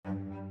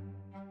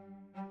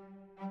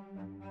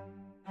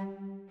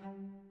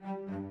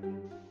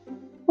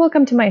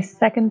Welcome to my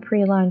second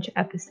pre-launch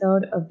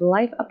episode of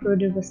Life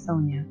Uprooted with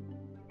Sonia.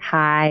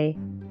 Hi,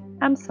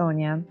 I'm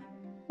Sonia,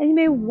 and you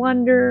may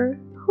wonder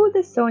who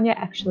this Sonia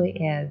actually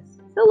is.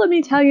 So let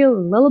me tell you a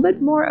little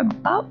bit more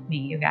about me,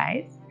 you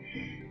guys.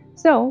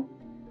 So,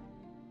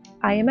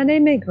 I am an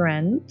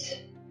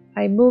immigrant.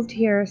 I moved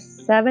here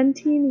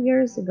 17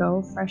 years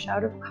ago, fresh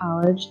out of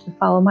college, to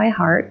follow my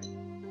heart,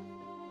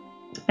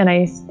 and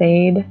I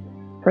stayed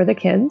for the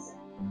kids.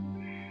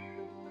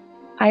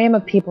 I am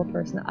a people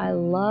person. I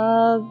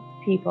love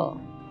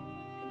people.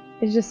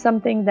 It's just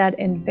something that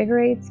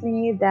invigorates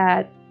me,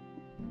 that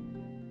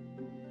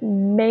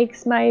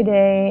makes my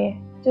day.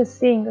 Just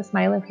seeing the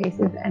smiling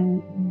faces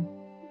and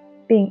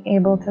being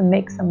able to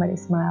make somebody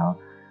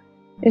smile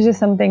is just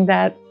something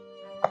that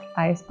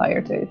I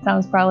aspire to. It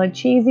sounds probably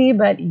cheesy,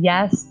 but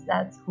yes,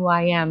 that's who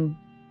I am.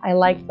 I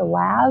like to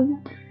laugh.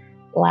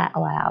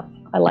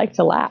 I like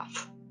to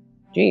laugh.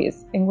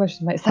 Geez, English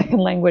is my second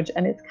language,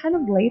 and it's kind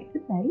of late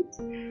at night.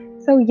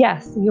 So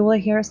yes, you will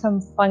hear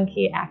some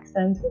funky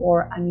accent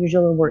or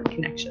unusual word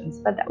connections,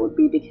 but that would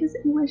be because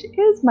English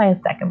is my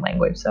second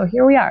language. So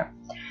here we are.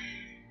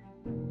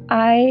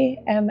 I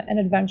am an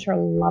adventure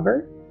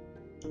lover.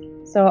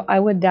 So I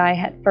would dive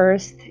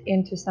headfirst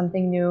into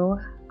something new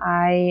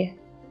I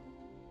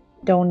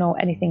don't know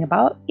anything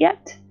about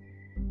yet.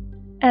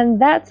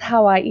 And that's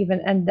how I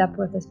even end up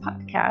with this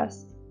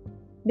podcast.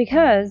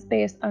 Because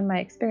based on my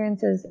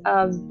experiences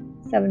of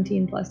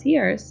 17 plus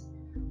years,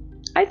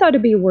 I thought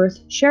it'd be worth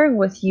sharing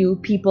with you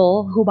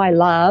people whom I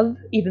love,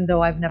 even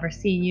though I've never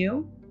seen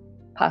you,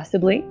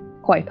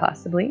 quite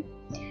possibly.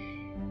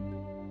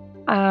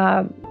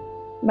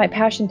 My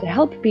passion to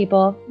help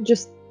people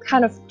just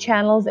kind of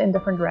channels in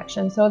different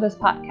directions. So this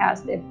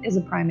podcast is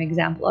a prime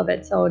example of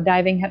it. So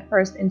diving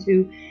headfirst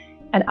into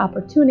an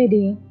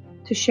opportunity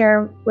to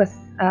share with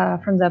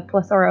from the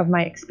plethora of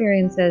my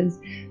experiences,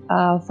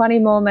 funny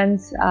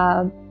moments,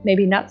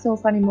 maybe not so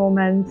funny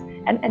moments,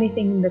 and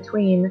anything in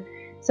between,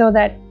 so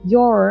that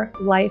your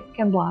life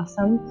can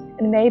blossom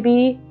and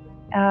maybe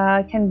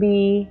can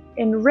be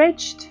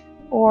enriched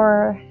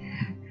or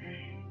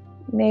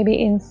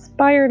maybe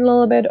inspired a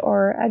little bit,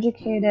 or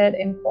educated,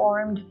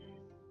 informed,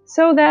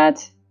 so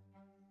that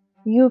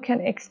you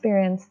can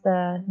experience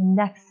the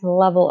next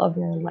level of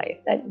your life,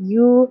 that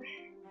you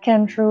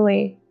can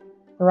truly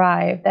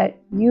thrive, that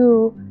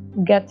you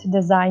get to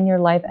design your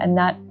life and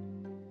not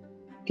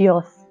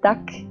feel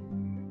stuck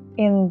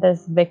in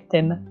this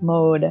victim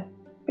mode.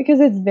 Because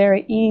it's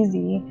very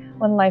easy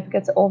when life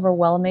gets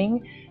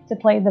overwhelming to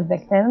play the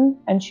victim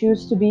and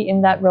choose to be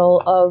in that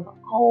role of,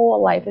 oh,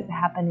 life is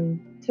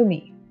happening to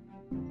me.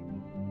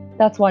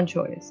 That's one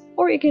choice.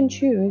 Or you can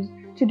choose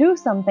to do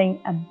something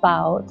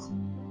about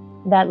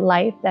that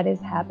life that is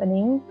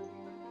happening,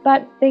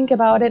 but think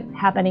about it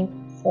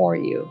happening for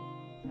you,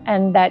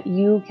 and that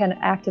you can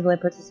actively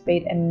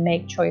participate and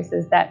make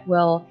choices that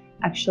will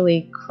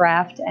actually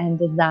craft and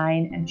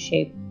design and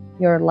shape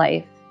your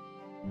life.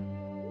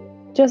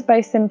 Just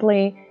by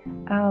simply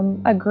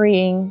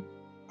agreeing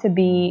to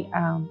be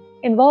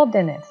involved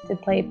in it, to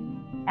play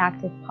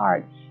active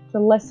part, to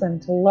listen,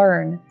 to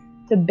learn,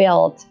 to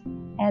build,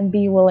 and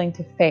be willing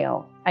to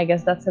fail. I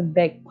guess that's a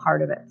big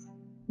part of it.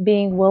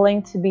 Being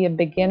willing to be a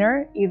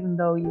beginner, even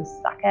though you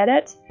suck at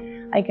it.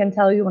 I can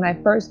tell you, when I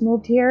first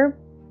moved here,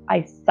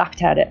 I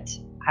sucked at it.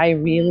 I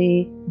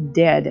really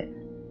did.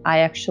 I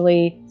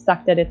actually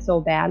sucked at it so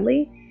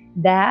badly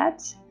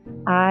that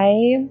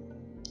I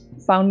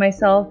found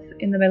myself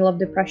in the middle of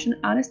depression.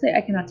 Honestly, I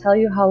cannot tell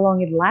you how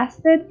long it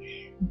lasted,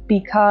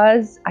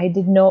 because I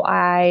didn't know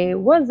I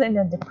was in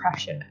a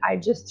depression. I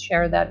just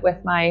shared that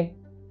with my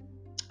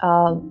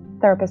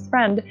therapist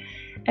friend,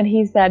 and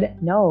he said,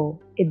 no,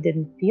 it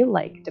didn't feel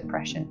like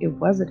depression. It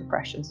was a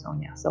depression,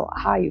 Sonia. So,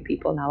 you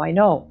people, now I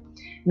know.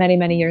 Many,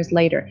 many years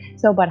later.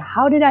 So, but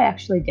how did I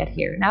actually get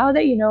here? Now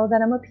that you know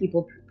that I'm a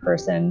people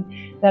person,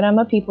 that I'm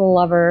a people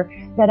lover,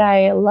 that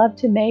I love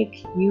to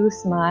make you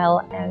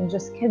smile and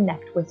just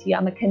connect with you.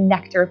 I'm a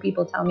connector.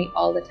 People tell me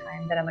all the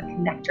time that I'm a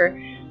connector.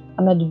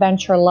 I'm an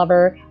adventure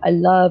lover. I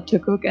love to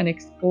cook and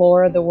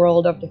explore the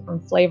world of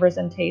different flavors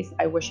and tastes.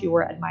 I wish you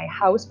were at my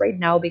house right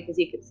now, because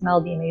you could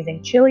smell the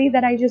amazing chili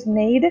that I just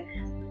made,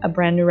 a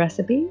brand new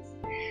recipes,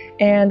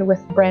 and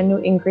with brand new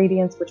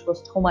ingredients, which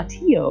was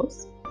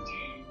tomatillos.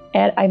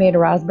 And I made a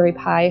raspberry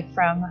pie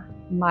from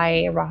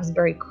my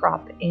raspberry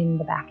crop in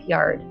the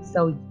backyard.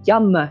 So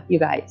yum, you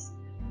guys.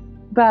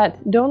 But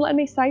don't let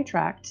me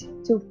sidetrack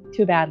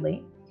too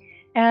badly.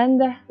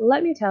 And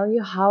let me tell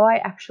you how I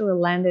actually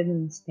landed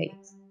in the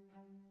States.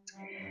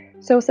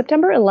 So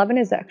September 11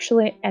 is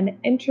actually an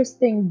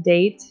interesting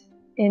date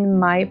in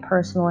my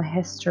personal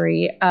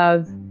history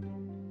of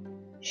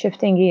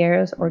shifting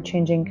gears or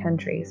changing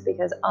countries,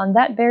 because on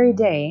that very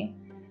day,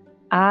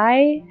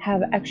 I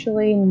have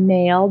actually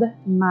mailed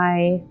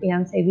my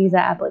fiancé visa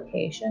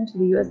application to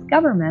the US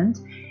government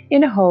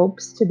in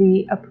hopes to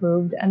be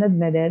approved and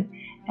admitted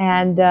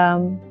and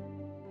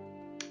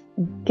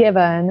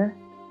given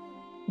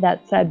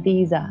that said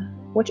visa,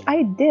 which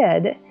I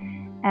did.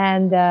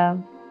 And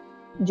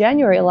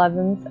January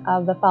 11th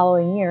of the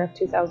following year, of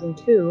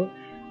 2002,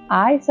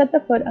 I set the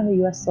foot on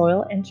the US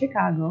soil in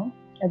Chicago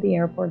at the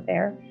airport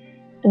there.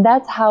 And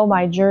that's how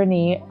my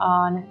journey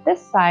on this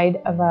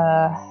side of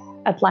the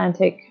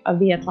Atlantic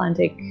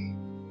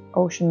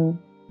Ocean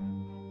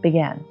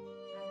began.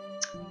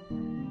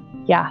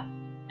 Yeah,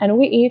 and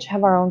we each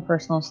have our own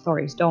personal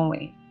stories, don't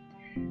we?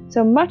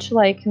 So much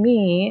like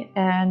me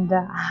and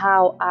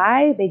how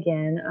I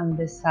began on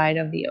this side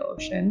of the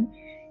ocean,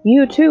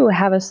 you too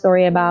have a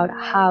story about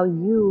how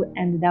you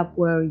ended up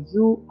where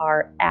you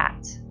are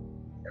at,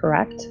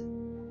 correct?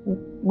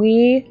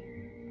 We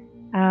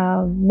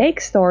make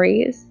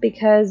stories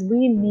because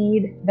we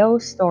need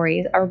those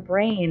stories. Our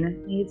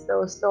brain needs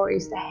those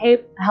stories to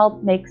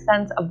help make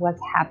sense of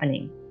what's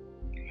happening.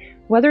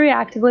 Whether you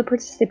actively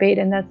participate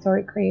in that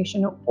story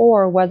creation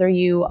or whether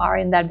you are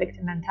in that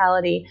victim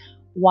mentality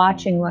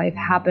watching life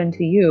happen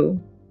to you,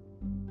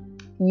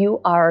 you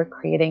are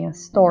creating a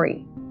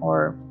story,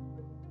 or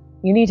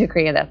you need to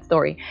create that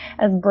story.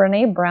 As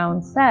Brené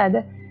Brown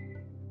said,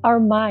 our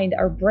mind,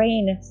 our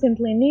brain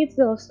simply needs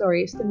those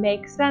stories to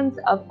make sense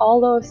of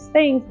all those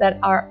things that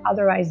are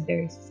otherwise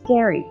very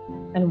scary.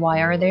 And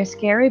why are they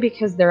scary?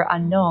 Because they're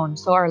unknown.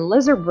 So our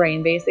lizard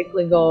brain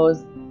basically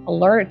goes,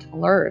 alert,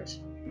 alert.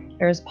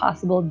 There's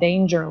possible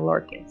danger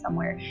lurking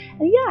somewhere.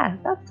 And yeah,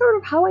 that's sort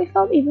of how I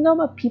felt, even though I'm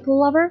a people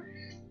lover.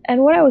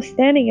 And when I was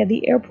standing at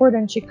the airport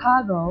in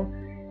Chicago,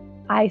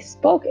 I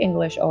spoke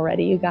English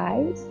already, you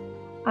guys.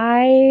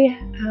 I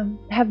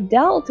have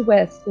dealt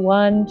with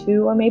 1,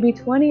 2, or maybe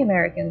 20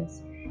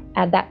 Americans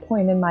at that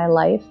point in my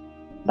life,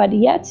 but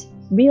yet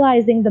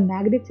realizing the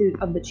magnitude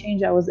of the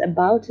change I was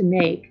about to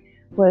make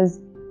was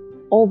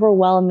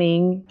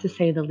overwhelming, to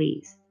say the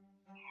least.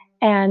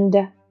 And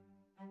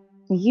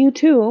you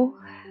too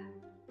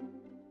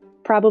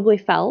probably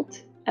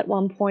felt at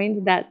one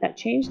point that that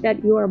change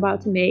that you are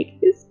about to make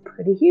is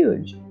pretty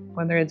huge,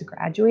 whether it's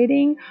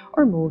graduating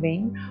or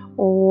moving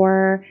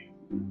or,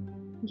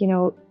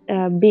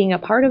 being a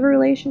part of a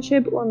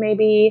relationship or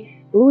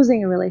maybe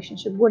losing a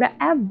relationship.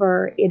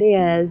 Whatever it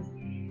is,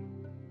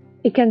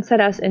 it can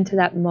set us into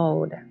that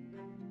mode.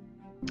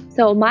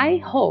 So my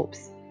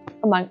hopes,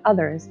 among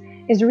others,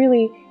 is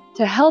really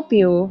to help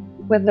you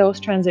with those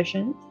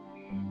transitions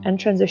and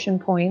transition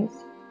points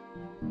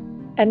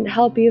and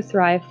help you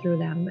thrive through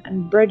them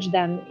and bridge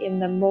them in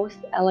the most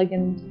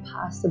elegant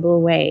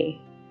possible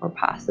way, or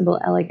possible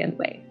elegant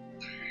way,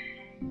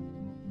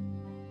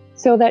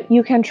 so that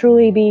you can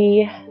truly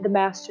be the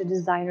master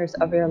designers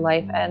of your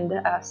life and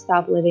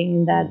stop living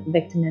in that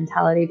victim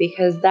mentality,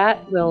 because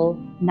that will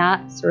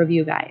not serve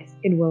you guys.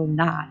 It will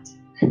not.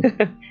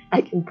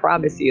 I can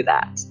promise you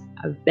that.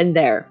 I've been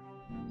there,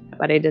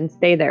 but I didn't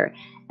stay there.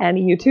 And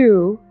you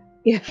too,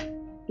 if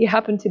you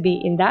happen to be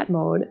in that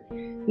mode,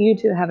 you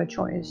too have a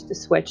choice to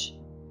switch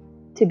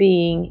to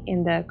being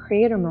in the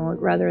creator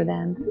mode rather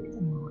than the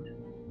victim mode.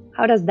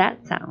 How does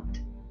that sound?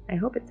 I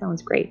hope it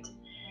sounds great.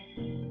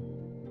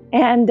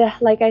 And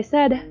like I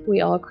said,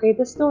 we all create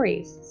the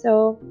stories.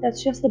 So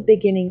that's just the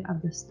beginning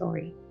of the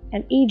story.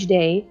 And each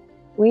day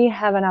we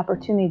have an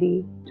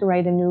opportunity to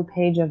write a new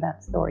page of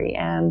that story.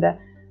 And,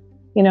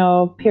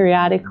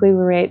 periodically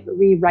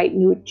we write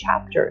new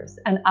chapters.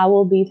 And I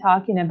will be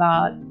talking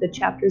about the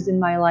chapters in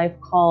my life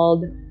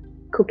called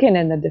cooking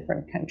in a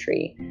different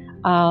country,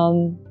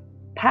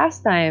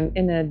 pastime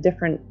in a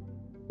different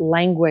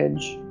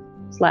language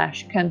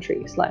 /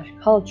 country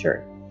 /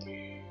 culture,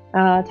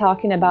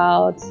 talking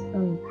about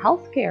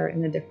healthcare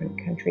in a different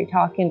country,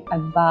 talking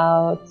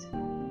about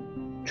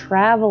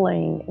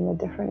traveling in a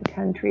different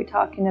country,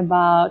 talking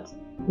about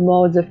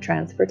modes of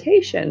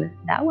transportation.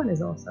 That one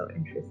is also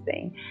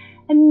interesting.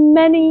 And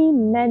many,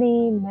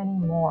 many, many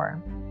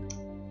more.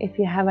 If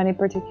you have any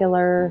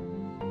particular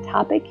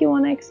topic you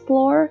want to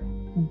explore,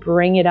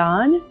 bring it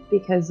on,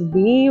 because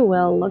we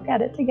will look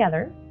at it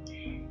together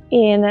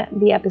in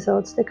the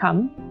episodes to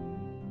come.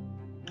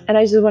 And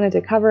I just wanted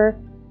to cover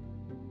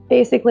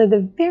basically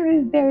the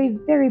very, very,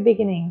 very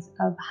beginnings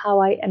of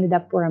how I ended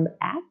up where I'm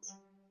at.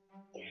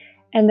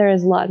 And there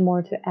is a lot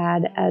more to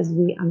add as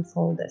we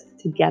unfold this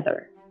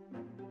together.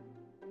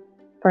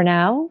 For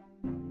now,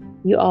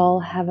 you all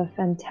have a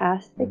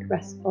fantastic,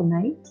 restful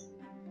night,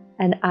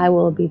 and I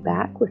will be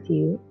back with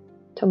you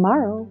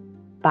tomorrow.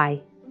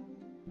 Bye.